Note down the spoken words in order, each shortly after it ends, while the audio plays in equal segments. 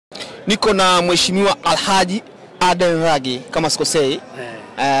Niko na Mheshimiwa Alhaji Aden Ragi kama sikosei.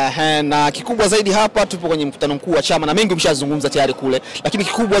 Na kikubwa zaidi hapa tupo kwenye mkutano mkuu wa chama na mengi umeshazungumza tayari kule, lakini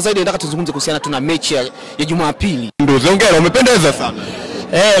kikubwa zaidi nataka tuzungumze kuhusiana tuna mechi ya Jumapili. Ndio zongera umependeza sana.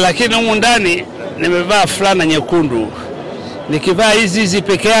 Lakini humu ndani nimevaa fulana nyekundu. Nikivaa hizi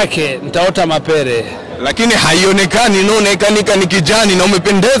peke yake nitaota mapere. Lakini haionekani, inaonekana ni kijani na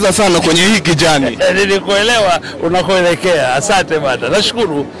umependeza sana kwenye hii kijani. Nilikuelewa unakoelekea. Asante bwana.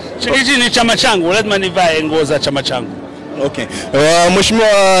 Nashukuru. Hichi ni chama changu, lazima nivae nguo za chama changu. Okay.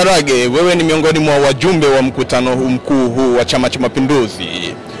 Mheshimiwa Rage, wewe ni miongoni mwa wajumbe wa mkutano mkuu huu wa Chama cha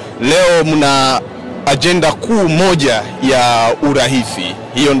Mapinduzi. Leo mna agenda kuu moja ya urahisi.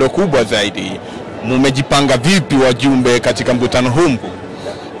 Hiyo ndo kubwa zaidi. Mmejipanga vipi wajumbe katika mkutano huu mkuu?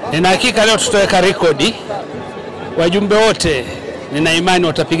 Nina hakika leo tutaweka rekodi. Wajumbe wote nina imani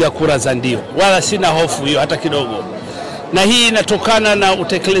watapiga kura za ndio. Wala sina hofu hiyo hata kidogo. Na hii inatokana na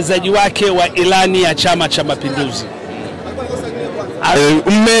utekelezaji wake wa ilani ya Chama cha Mapinduzi.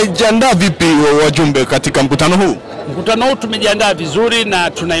 Mmejiandaa vipi wajumbe katika mkutano huu? Mkutano huu tumejiandaa vizuri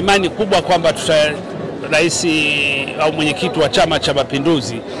na tuna imani kubwa kwamba rais au mwenyekiti wa Chama cha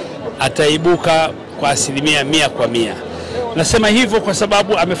Mapinduzi ataibuka kwa 100%. Nasema hivyo kwa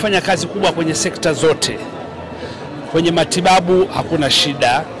sababu amefanya kazi kubwa kwenye sekta zote. Kwenye matibabu hakuna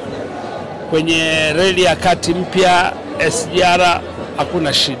shida. Kwenye reli ya kati mpya SGR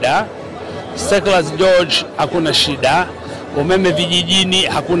hakuna shida. Steklas George hakuna shida. Umeme vijijini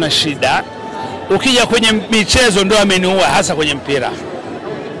hakuna shida. Ukija kwenye michezo ndio ameniua, hasa kwenye mpira.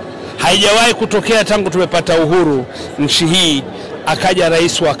 Haijawahi kutokea tangu tumepata uhuru nchi hii akaja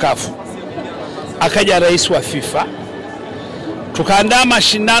rais wa CAF, akaja rais wa FIFA, tukaandaa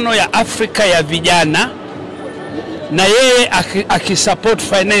mashindano ya Afrika ya vijana na yeye akisupport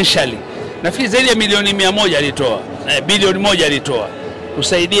financially. Nafikiri zaidi ya milioni 100 alitoa, bilioni 1 alitoa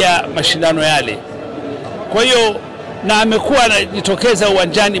kusaidia mashindano yale. Kwa hiyo na amekuwa anajitokeza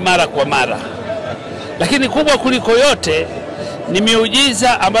uwanjani mara kwa mara. Lakini kubwa kuliko yote ni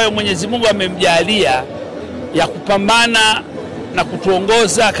miujiza ambayo Mwenyezi Mungu amemjalia ya kupambana na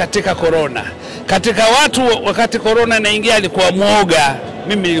kutuongoza katika corona. Katika watu wakati corona inaingia alikuwa mwoga,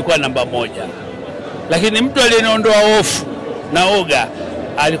 mimi nilikuwa namba 1. Lakini mtu aliyeniondoa hofu na oga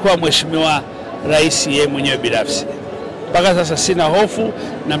alikuwa Mheshimiwa Rais yeye mwenyewe binafsi. Mpaka sasa sina hofu,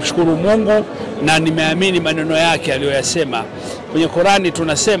 namshukuru Mungu na nimeamini maneno yake aliyoyasema. Kwenye Qur'ani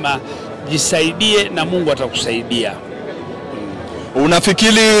tunasema jisaidie na Mungu atakusaidia.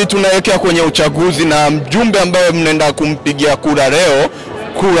 Unafikiri tunaelekea kwenye uchaguzi na mjumbe ambaye mnaenda kumpigia kura leo,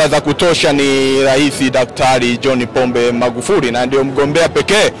 kura za kutosha ni Rais Daktari John Pombe Magufuli na ndio mgombea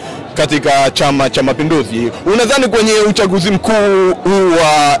pekee katika Chama cha Mapinduzi. Unadhani kwenye uchaguzi mkuu huu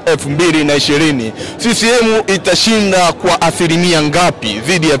wa 2020 CCM itashinda kwa asilimia ngapi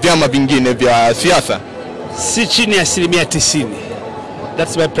dhidi ya vyama vingine vya siasa? Si chini ya 90%.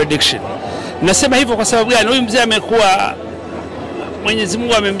 That's my prediction. Nasema hivyo kwa sababu gani? Huyu mzee amekuwa, Mwenyezi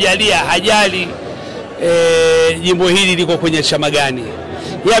Mungu amemjalia hajali jimbo hili liko kwenye chama gani.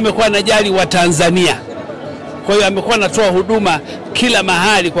 Yeye amekuwa anajali wa Tanzania. Kwa hiyo amekuwa anatoa huduma kila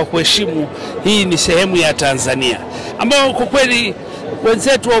mahali kwa kuheshimu hii ni sehemu ya Tanzania. Ambao kwa kweli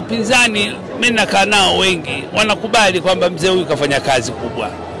wenzetu wa upinzani mimi nakaa nao wengi wanakubali kwamba mzee huyu kafanya kazi kubwa.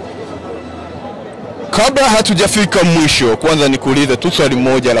 Kabla hatujafika mwisho, kwanza nikuulize tu swali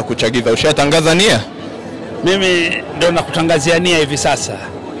moja la kuchagiza. Ushatangaza nia? Mimi ndio nakutangazia nia hivi sasa.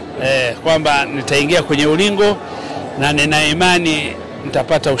 Kwamba nitaingia kwenye ulingo na nina imani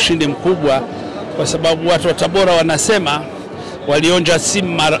nitapata ushindi mkubwa kwa sababu watu wa Tabora wanasema walionja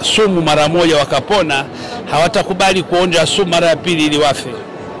sumu mara moja wakapona, hawatakubali kuonja sumu mara ya pili ili wafe.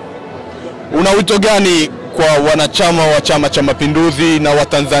 Una wito gani kwa wanachama wa Chama cha Mapinduzi na wa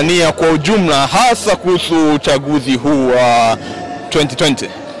Tanzania kwa ujumla hasa kuhusu uchaguzi huu wa 2020?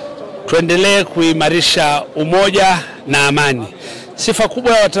 Tuendelee kuimarisha umoja na amani. Sifa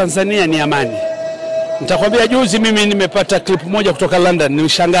kubwa ya Tanzania ni amani. Nitakwambia juzi mimi nimepata clip moja kutoka London,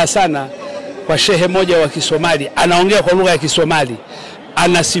 nilishangaa sana kwa shehe moja wa Kisomali, anaongea kwa lugha ya Kisomali.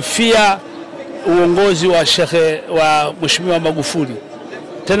 Anasifia uongozi wa shehe wa Mheshimiwa Magufuli.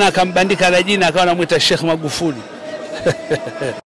 Tena akambandika na jina akawa anamuita Sheikh Magufuli.